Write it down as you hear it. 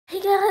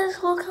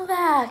Guys, welcome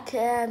back.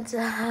 And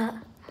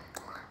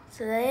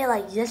today,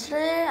 like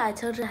yesterday, I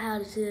told you how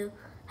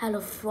to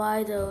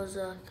fry those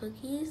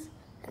cookies,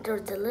 and they're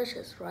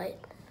delicious, right?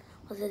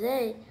 Well,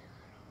 today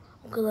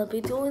I'm gonna be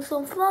doing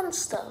some fun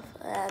stuff,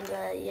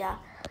 and yeah,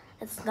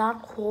 it's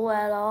not cool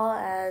at all,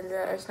 and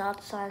it's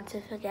not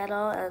scientific at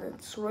all, and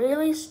it's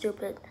really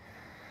stupid.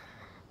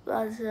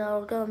 But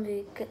we're gonna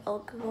be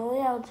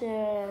going out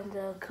there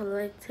and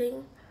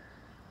collecting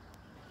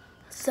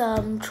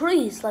some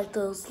trees, like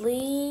those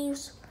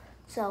leaves,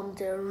 some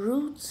their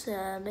roots,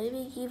 and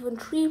maybe even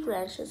tree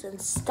branches,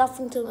 and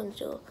stuffing them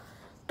into a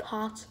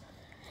pot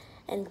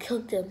and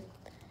cook them.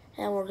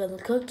 And we're gonna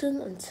cook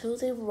them until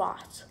they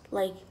rot,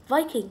 like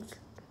Vikings.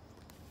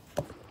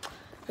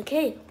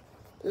 Okay,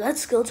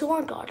 let's go to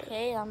our garden.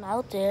 Okay, I'm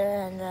out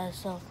there, and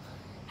so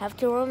have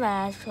to wear a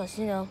mask because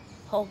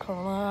whole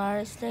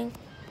coronavirus thing.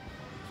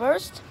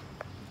 First,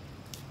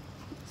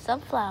 some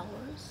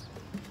flowers,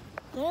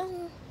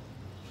 then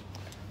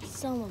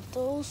some of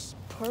those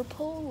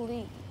purple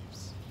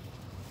leaves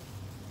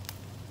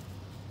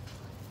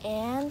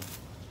and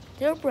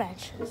their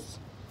branches.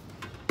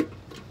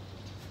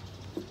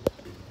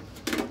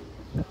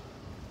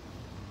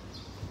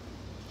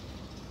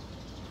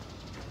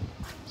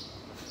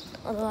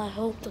 Although I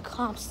hope the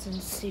cops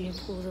didn't see me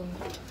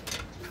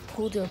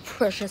pull their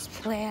precious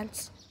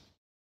plants.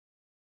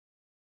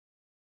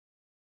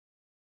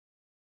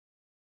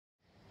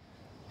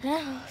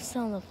 Now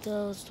some of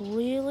those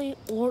really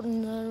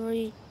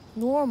ordinary,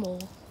 normal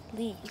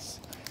leaves.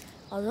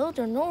 Although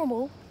they're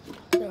normal,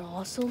 they're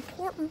also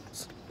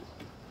important.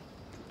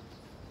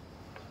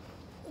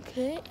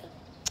 Okay.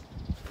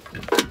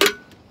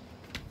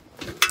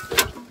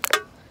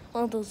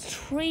 All those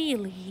tree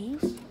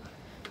leaves,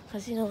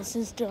 because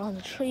since they're on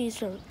the trees,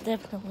 they're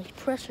definitely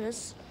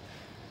precious.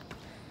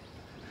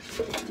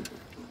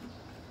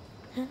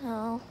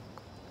 Now,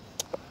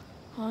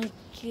 I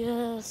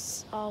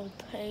guess I'll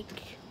pick,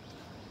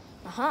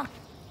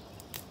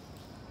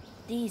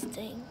 these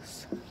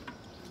things.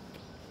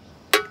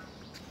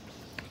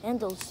 And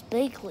those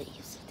big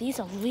leaves. These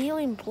are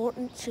really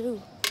important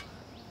too.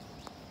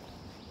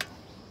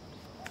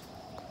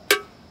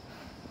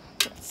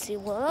 Let's see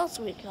what else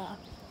we got.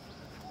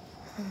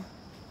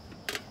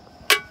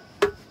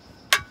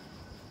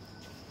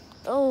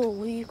 Oh,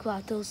 we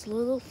got those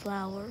little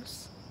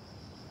flowers.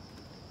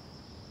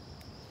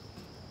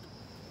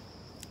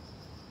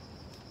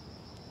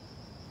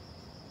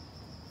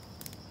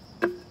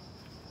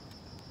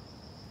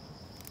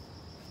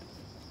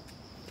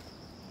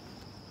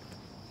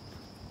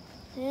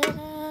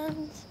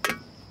 And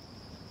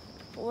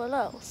what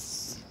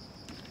else?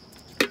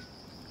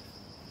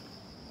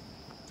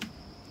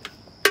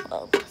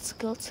 Oh, let's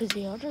go to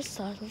the other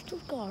side of the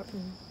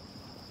garden.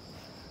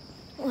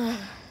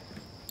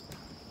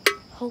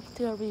 Hope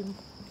there'll be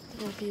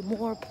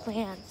more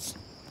plants.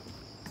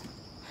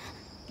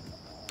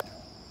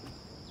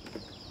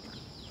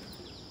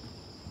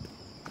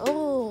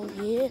 Oh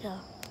yeah,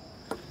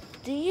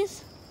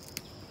 these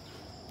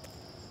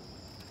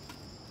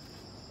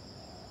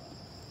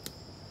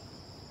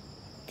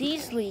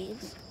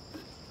leaves,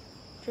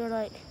 they're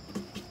like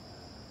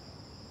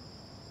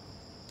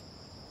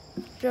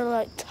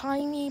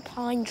tiny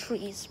pine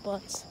trees,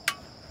 but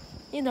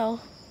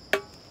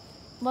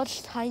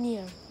much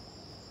tinier.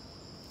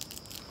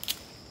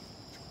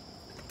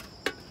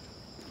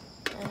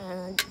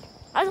 And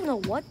I don't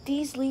know what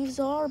these leaves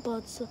are,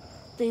 but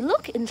they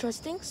look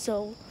interesting,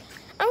 so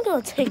I'm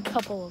gonna take a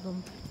couple of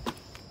them.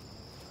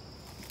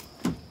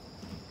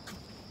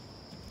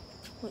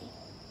 Wait.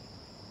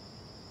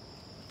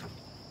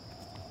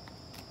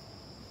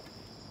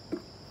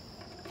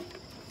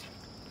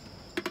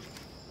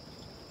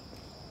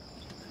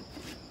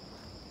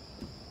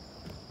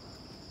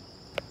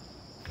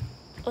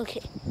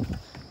 Okay.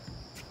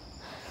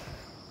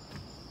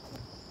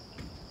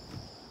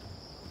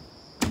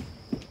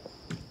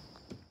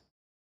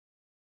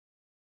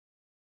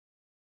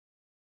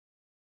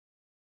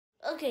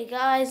 Okay,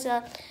 guys,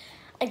 I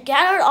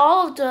gathered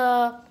all of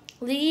the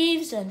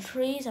leaves and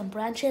trees and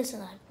branches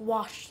and I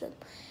washed them.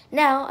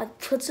 Now I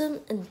put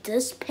them in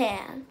this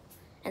pan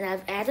and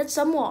I've added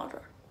some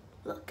water.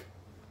 Look.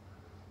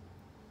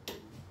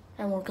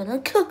 And we're gonna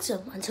cook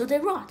them until they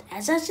rot,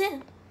 as I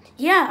said.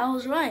 Yeah, I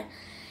was right.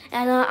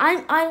 And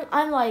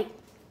I'm like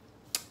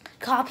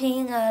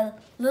copying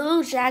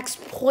Little Jack's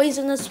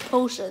poisonous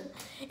potion,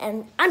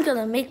 and I'm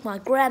gonna make my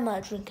grandma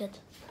drink it.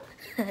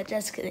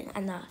 Just kidding,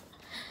 I'm not.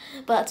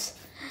 But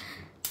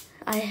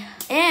I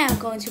am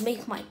going to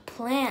make my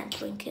plant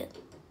drink it.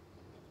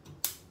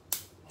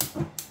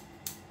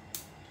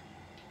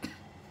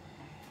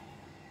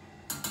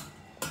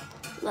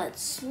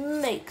 Let's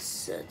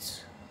mix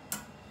it.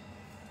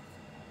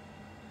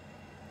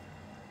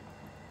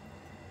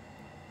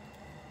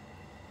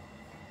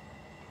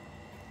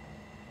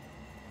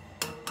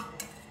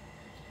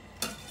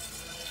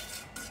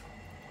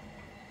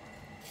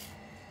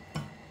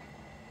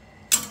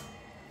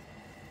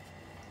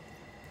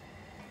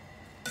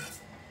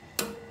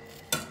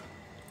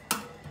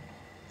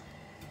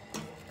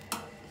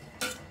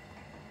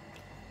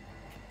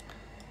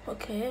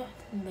 Okay,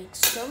 make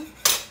some.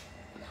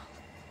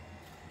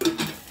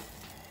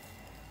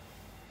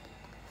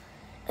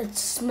 It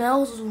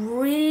smells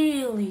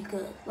really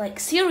good.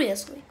 Like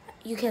seriously,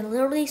 you can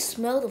literally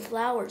smell the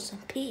flowers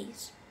and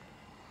peas.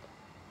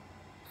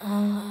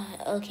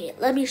 Okay,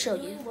 let me show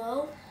you.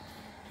 Well,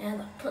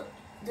 and put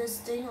this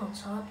thing on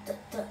top,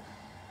 the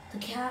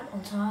cap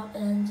on top,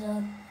 and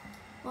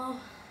well,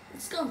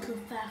 it's gonna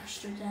cook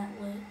faster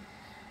that way.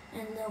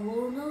 And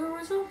we'll know the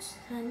results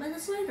 10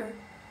 minutes later.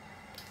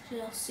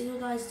 So I'll see you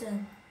guys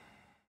then.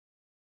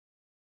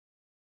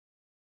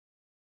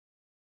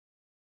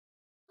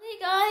 Hey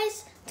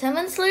guys, 10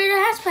 minutes later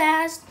has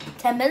passed,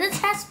 10 minutes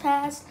has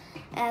passed,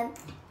 and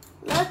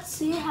let's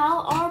see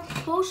how our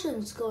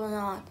potion's going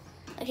on.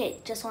 Okay,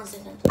 just 1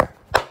 second.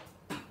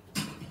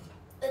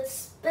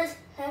 It's a bit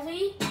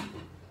heavy,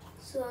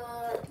 so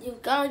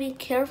you've gotta be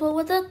careful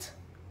with it.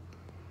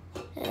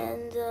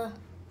 And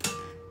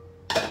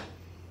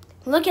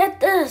look at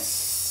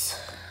this.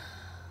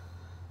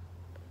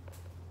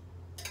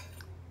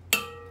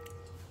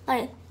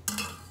 Like,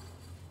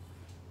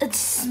 it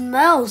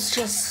smells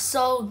just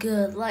so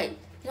good. Like,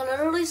 you can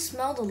literally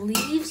smell the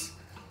leaves,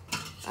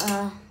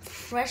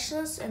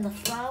 freshness, and the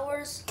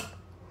flowers,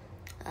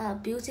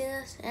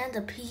 beautiness, and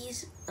the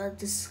peas,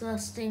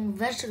 disgusting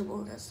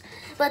vegetableness.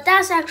 But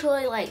that's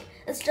actually like,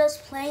 it's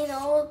just plain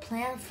old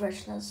plant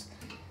freshness.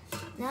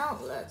 Now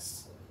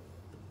let's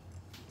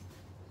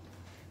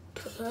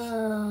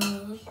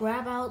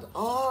grab out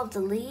all of the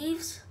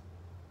leaves,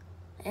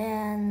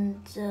 and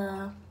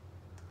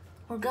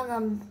we're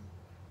gonna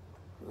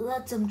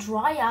let them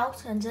dry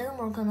out, and then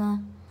we're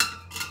gonna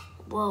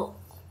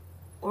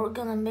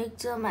make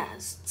them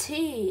as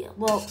tea.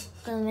 Well,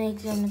 gonna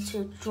make them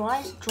into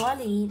dry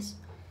leaves.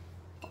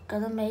 We're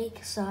gonna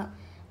make some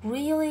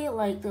really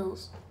like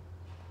those,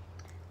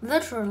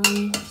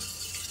 literally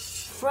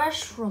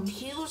fresh from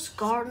Hugh's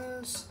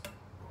Gardens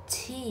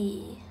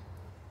tea.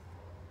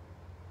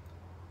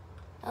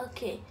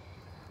 Okay,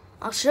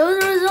 I'll show you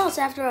the results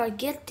after I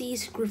get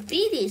these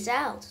graffitis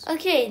out.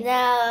 Okay,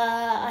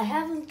 now I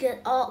haven't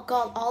got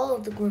all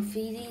of the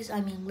graffitis,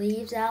 I mean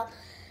leaves out,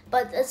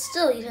 but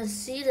still you can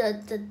see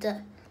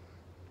the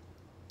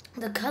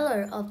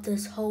color of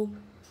this whole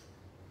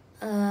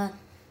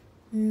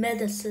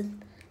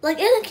medicine. Like,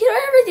 it can cure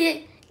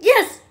everything.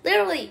 Yes,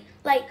 literally.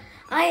 Like,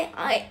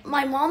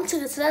 my mom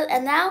took a sip,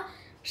 and now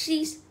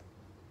she's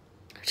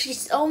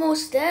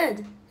almost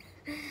dead.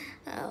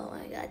 Oh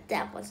my god,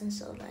 that wasn't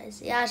so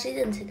nice. Yeah, she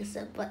didn't take a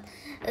sip, but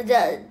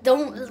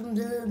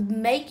don't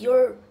make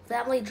your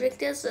family drink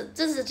this.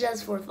 This is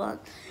just for fun.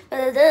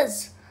 But it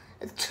is.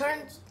 It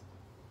turns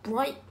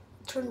bright,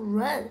 turned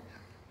red,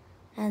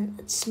 and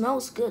it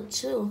smells good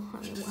too.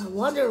 I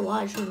wonder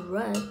why it turned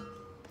red.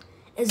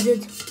 Is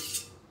it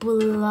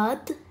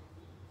blood?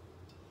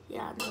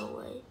 Yeah, no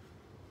way.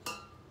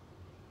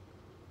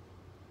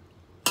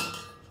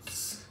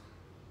 Let's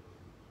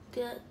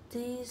get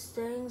these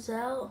things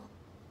out.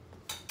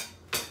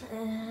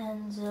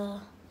 And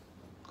we'll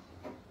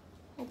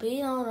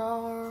be on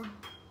our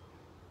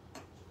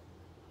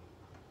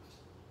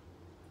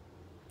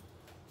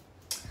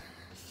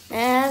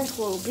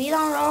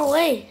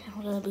way.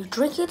 We're gonna be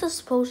drinking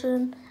this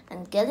potion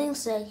and getting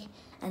sick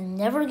and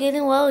never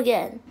getting well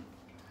again.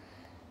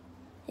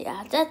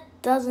 Yeah, that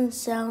doesn't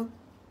sound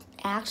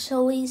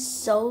actually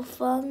so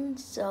fun.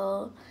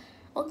 So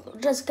we're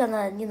just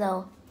gonna,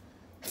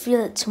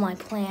 feel it to my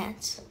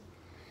plants.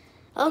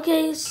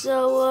 Okay,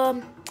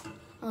 so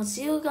I'll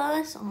see you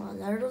guys on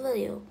another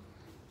video.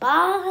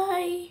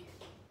 Bye!